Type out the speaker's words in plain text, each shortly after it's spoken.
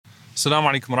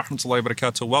Assalamu alaikum wa rahmatullahi wa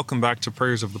barakatuh. Welcome back to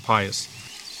Prayers of the Pious.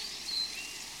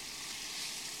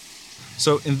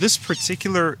 So in this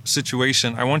particular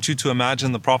situation, I want you to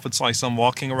imagine the Prophet ﷺ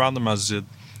walking around the masjid,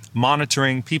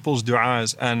 monitoring people's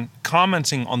du'as and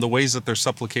commenting on the ways that they're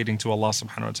supplicating to Allah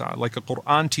subhanahu wa ta'ala. Like a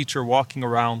Quran teacher walking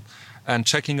around and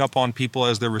checking up on people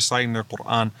as they're reciting their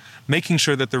Quran, making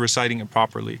sure that they're reciting it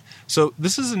properly. So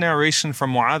this is a narration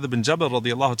from Mu'adh bin Jabal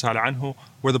radiallahu ta'ala anhu,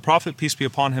 where the Prophet, peace be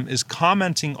upon him, is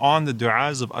commenting on the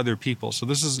du'as of other people. So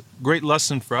this is a great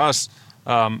lesson for us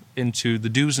into the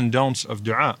do's and don'ts of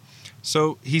du'a.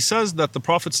 So he says that the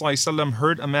Prophet ﷺ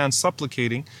heard a man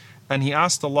supplicating, and he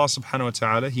asked Allah subhanahu wa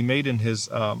ta'ala, he made in his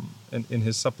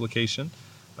supplication,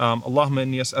 Allahumma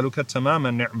inni as'aluka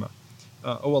tamama ni'ma.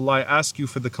 Oh Allah, I ask you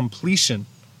for the completion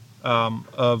of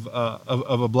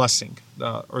a blessing,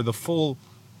 or the full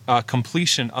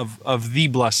completion of the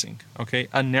blessing. Okay,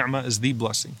 an-ni'ma is the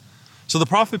blessing. So the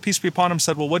Prophet, peace be upon him,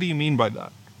 said, well, what do you mean by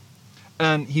that?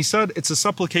 And he said, it's a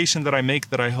supplication that I make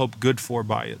that I hope good for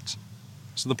by it.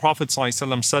 So the Prophet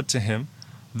ﷺ said to him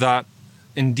that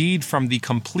indeed from the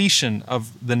completion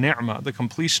of the ni'mah, the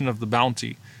completion of the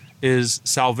bounty, is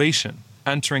salvation,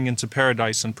 entering into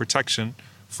paradise and protection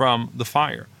from the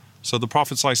fire. So the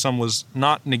Prophet ﷺ was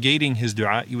not negating his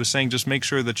dua. He was saying just make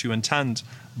sure that you intend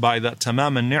by that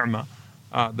tamam al-ni'mah,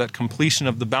 that completion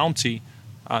of the bounty,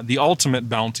 the ultimate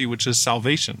bounty, which is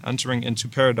salvation, entering into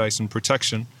paradise and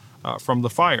protection from the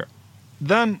fire.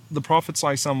 Then the Prophet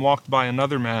ﷺ walked by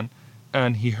another man,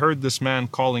 and he heard this man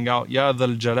calling out, Ya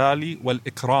dhal jalali wal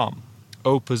ikram,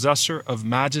 O possessor of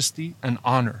majesty and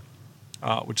honor,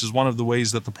 which is one of the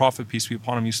ways that the Prophet, peace be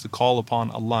upon him, used to call upon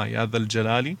Allah, Ya dhal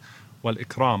jalali wal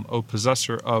ikram, O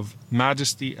possessor of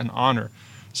majesty and honor.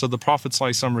 So the Prophet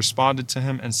ﷺ responded to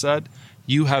him and said,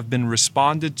 you have been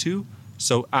responded to,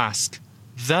 so ask.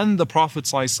 Then the Prophet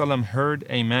ﷺ heard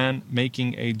a man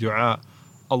making a dua,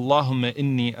 Allahumma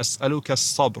inni as'aluka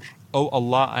as-sabr. O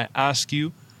Allah, I ask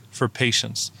you for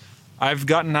patience. I've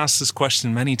gotten asked this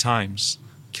question many times.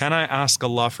 Can I ask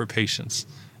Allah for patience?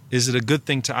 Is it a good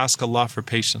thing to ask Allah for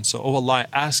patience? So, oh Allah,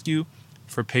 I ask you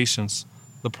for patience.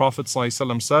 The Prophet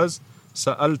ﷺ says,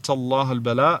 Sa'alta Allah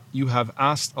al-bala, you have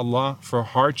asked Allah for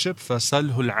hardship,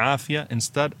 fasalhu al-afiyah,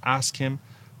 instead ask Him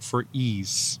for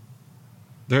ease.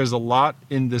 There's a lot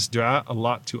in this dua, a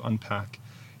lot to unpack.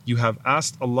 You have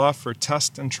asked Allah for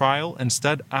test and trial,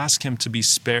 instead ask Him to be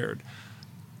spared.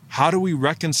 How do we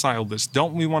reconcile this?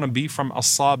 Don't we want to be from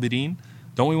as-sabirin?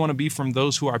 Don't we want to be from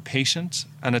those who are patient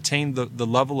and attain the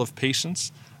level of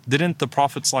patience? Didn't the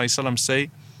Prophet ﷺ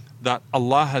say that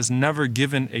Allah has never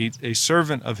given a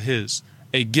servant of His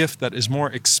a gift that is more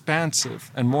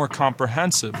expansive and more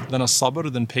comprehensive than a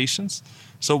sabr, than patience?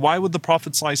 So why would the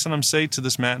Prophet ﷺ say to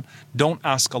this man, don't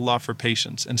ask Allah for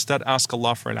patience, instead ask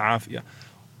Allah for al-afiyah?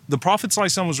 The Prophet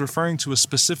ﷺ was referring to a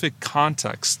specific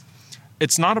context.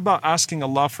 It's not about asking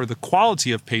Allah for the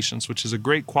quality of patience, which is a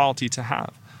great quality to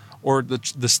have, or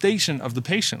the station of the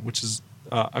patient, which is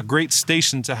a great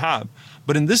station to have.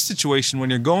 But in this situation, when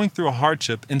you're going through a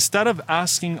hardship, instead of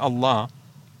asking Allah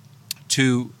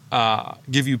to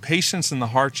give you patience in the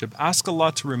hardship, ask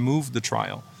Allah to remove the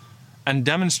trial and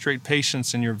demonstrate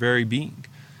patience in your very being.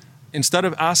 Instead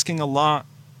of asking Allah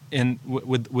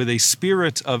with a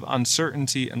spirit of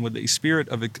uncertainty and with a spirit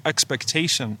of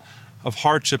expectation of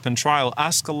hardship and trial,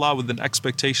 ask Allah with an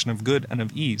expectation of good and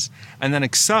of ease, and then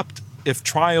accept, if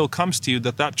trial comes to you,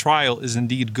 that trial is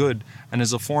indeed good and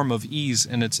is a form of ease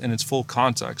in its full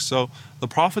context. So the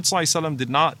Prophet ﷺ did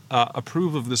not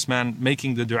approve of this man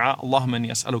making the dua, Allahumma inni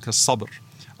as'aluka as-sabr.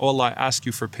 Oh Allah, I ask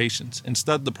you for patience.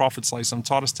 Instead, the Prophet ﷺ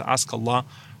taught us to ask Allah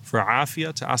for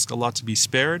afiyah, to ask Allah to be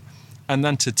spared, and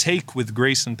then to take with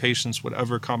grace and patience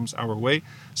whatever comes our way.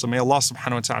 So may Allah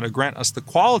subhanahu wa ta'ala grant us the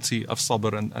quality of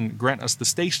sabr and grant us the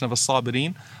station of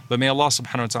as-sabirin, but may Allah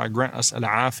subhanahu wa ta'ala grant us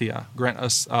al-afiyah, grant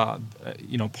us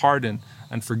pardon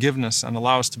and forgiveness, and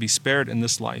allow us to be spared in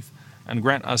this life, and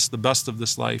grant us the best of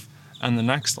this life and the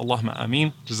next. Allahumma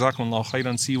ameen. Jazakumullahu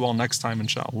khairan. See you all next time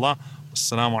inshaAllah.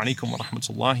 Assalamu alaikum wa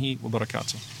rahmatullahi wa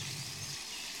barakatuh.